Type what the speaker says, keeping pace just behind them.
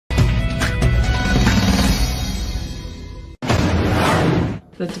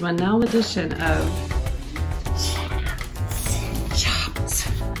the Dwinell edition of Chopped.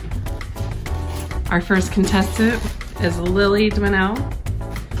 Our first contestant is Lily Dwinell.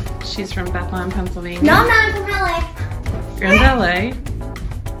 She's from Bethlehem, Pennsylvania. No, I'm not from LA. You're in LA.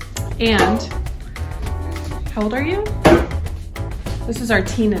 And how old are you? This is our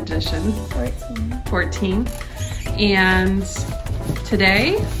teen edition. 14. And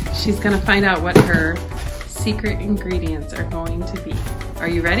today she's going to find out what her secret ingredients are going to be. Are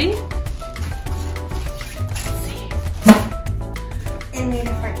you ready? Let's see. And made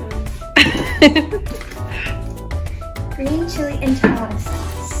a fart noise. Green chili enchilada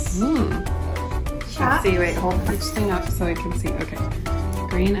sauce. Let's see, wait, hold each thing up so I can see. Okay.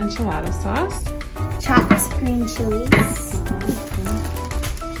 Green enchilada sauce. Chopped green chilies.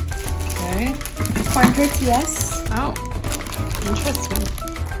 Okay. Corn tortillas. Oh, interesting.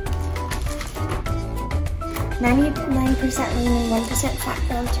 99% lean and 1% fat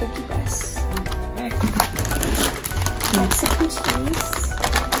ground turkey breast. Okay. Mexican cheese.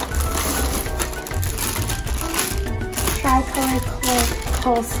 Tricolor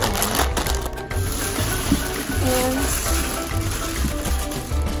coleslaw. And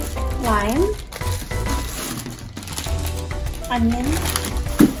lime. Onion.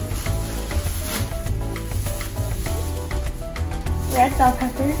 Red bell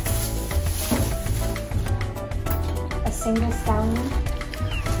pepper. A single scallion.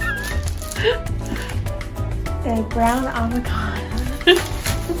 A brown avocado.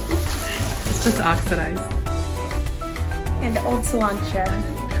 It's just oxidized. And old cilantro.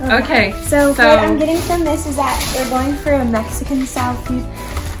 Okay. So what I'm getting from this is that they're going for a Mexican style food.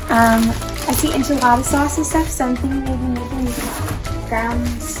 I see enchilada sauce and stuff, so I'm thinking maybe making ground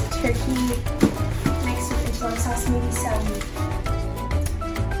turkey mixed with enchilada sauce, maybe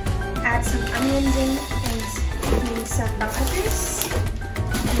add some onions in and maybe some bell peppers,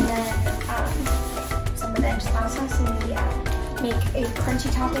 and then some of the enchilada sauce, and maybe make a crunchy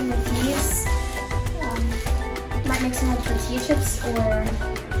topping with these. Might make some like tortilla chips or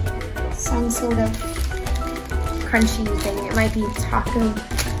some sort of crunchy thing. It might be taco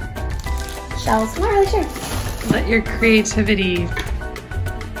shells. I'm not really sure. Let your creativity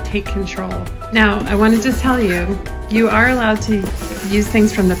take control. Now, I wanted to tell you, you are allowed to use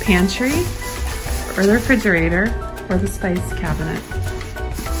things from the pantry or the refrigerator or the spice cabinet.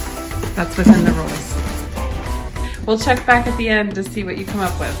 That's within the rules. We'll check back at the end to see what you come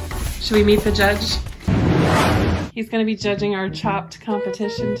up with. Should we meet the judge? He's going to be judging our chopped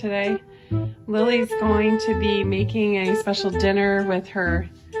competition today. Lily's going to be making a special dinner with her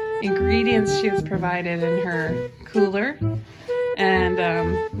ingredients she has provided in her cooler. And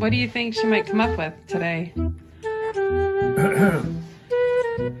what do you think she might come up with today?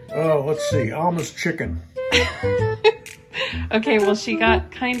 Oh, let's see. Almost chicken. Okay, well, she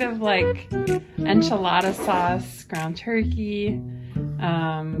got kind of like enchilada sauce, ground turkey,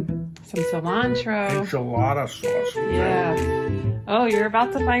 some cilantro. Enchilada sauce. Yeah. Oh, you're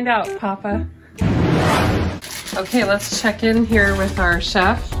about to find out, Papa. Okay, let's check in here with our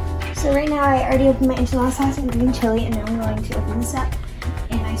chef. So right now I already opened my enchilada sauce and green chili, and now I'm going to open this up.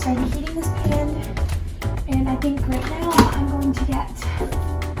 And I started heating this pan, and I think right now I'm going to get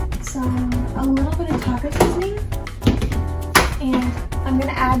a little bit of taco seasoning, and I'm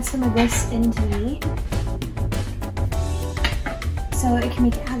going to add some of this into meat, so it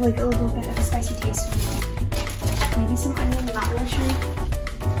can have like a little bit of a spicy taste. Maybe some onion, I'm not really sure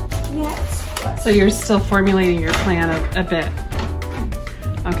yet. So you're still formulating your plan a bit.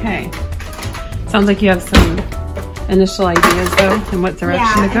 Okay. Sounds like you have some initial ideas though, in what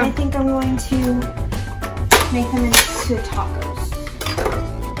direction to go. Yeah, and I think I'm going to make them into tacos.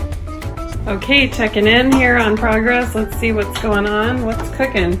 Okay, checking in here on progress. Let's see what's going on. What's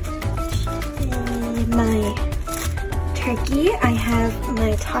cooking? My turkey. I have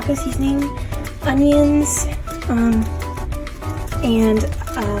my taco seasoning, onions, and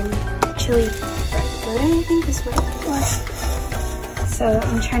chili. I think this was. So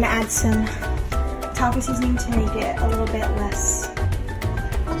I'm trying to add some taco seasoning to make it a little bit less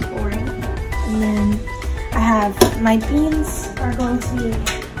boring. And then I have my beans are going to be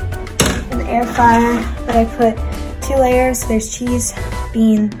in the air fryer, but I put 2 layers. There's cheese,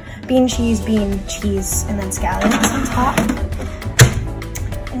 bean cheese, and then scallions on top.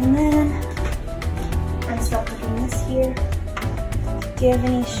 And then I'm still cooking this here. Do you have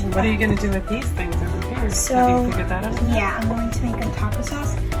any? What are you going to do with these things over here? So, have you figured that out? Yeah, I'm going to make a taco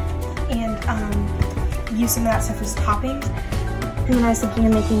sauce and use some of that stuff as toppings. And then I was thinking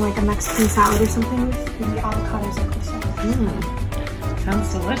of making like a Mexican salad or something with maybe avocados and coleslaw. Sounds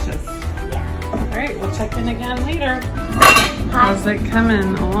delicious. Yeah. Alright, we'll check in again later. How's it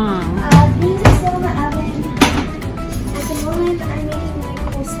coming along? Beans are still in the oven. At the moment, I'm making my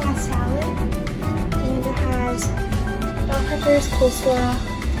coleslaw salad. And it has bell peppers, coleslaw,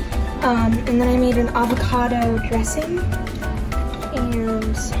 and then I made an avocado dressing. And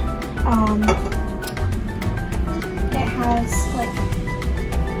it has like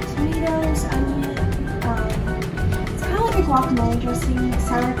tomatoes, onion, it's kind of like a guacamole dressing,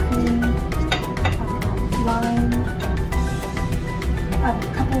 sour cream, lime, a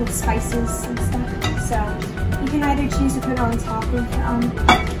couple of spices and stuff. So you can either choose to put it on top of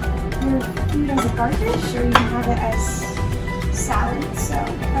your food as a garnish, or you can have it as salad. So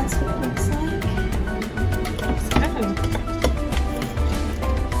that's what it looks like. Looks good.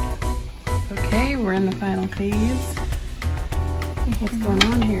 Okay, we're in the final phase. What's going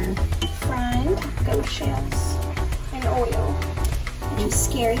on here? Frying goat shells in oil, which is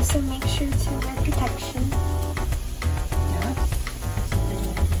scary, so make sure to wear protection.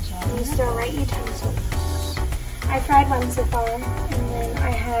 Use the right utensils. I fried one so far, and then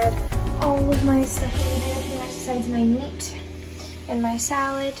I had all of my stuff in there, pretty much besides my meat and my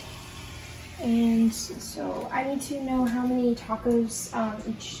salad. And so I need to know how many tacos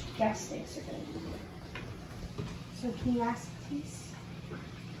each guest sticks are going to be. So can you ask, please?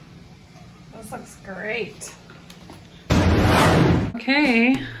 This looks great.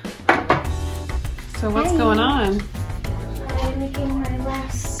 Okay. So what's going on? I'm making my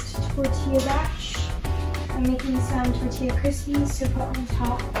last tortilla batch. I'm making some tortilla crispies to put on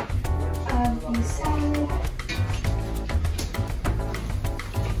top of the salad.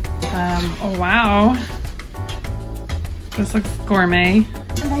 Oh wow. This looks gourmet.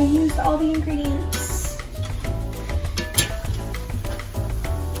 And I used all the ingredients.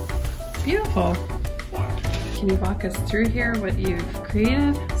 Beautiful. Can you walk us through here what you've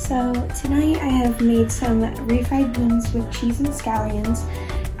created? So tonight I have made some refried beans with cheese and scallions,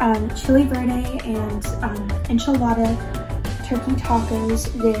 chili verde and enchilada turkey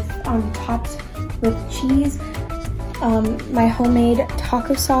tacos with topped with cheese, my homemade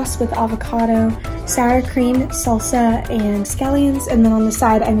taco sauce with avocado, sour cream, salsa, and scallions, and then on the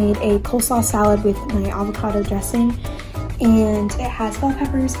side I made a coleslaw salad with my avocado dressing, and it has bell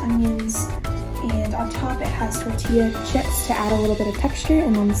peppers, onions, and on top it has tortilla chips to add a little bit of texture,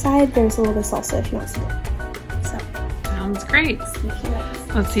 and on the side there's a little bit of salsa if you want to see it. So, sounds great.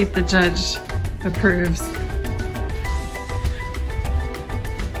 Let's see if the judge approves.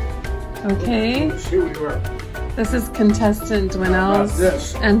 Okay. Let's see what you are. This is contestant Dwinell's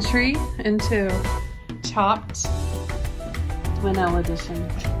this? entry into Chopped Dwinell edition.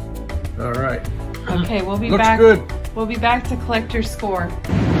 All right. Okay, we'll be Looks back. good. We'll be back to collect your score.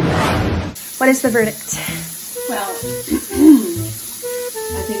 what is the verdict? Well, I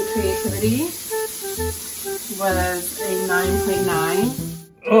think creativity was a 9.9.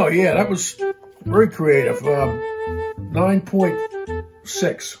 Oh yeah, that was very creative.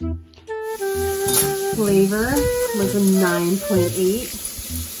 9.6. Flavor was a 9.8.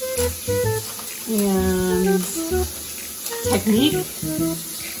 And technique,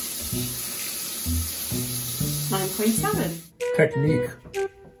 9.7. Technique.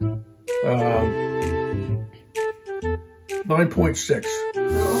 9.6. The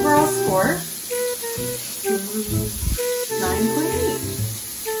overall score, 9.8.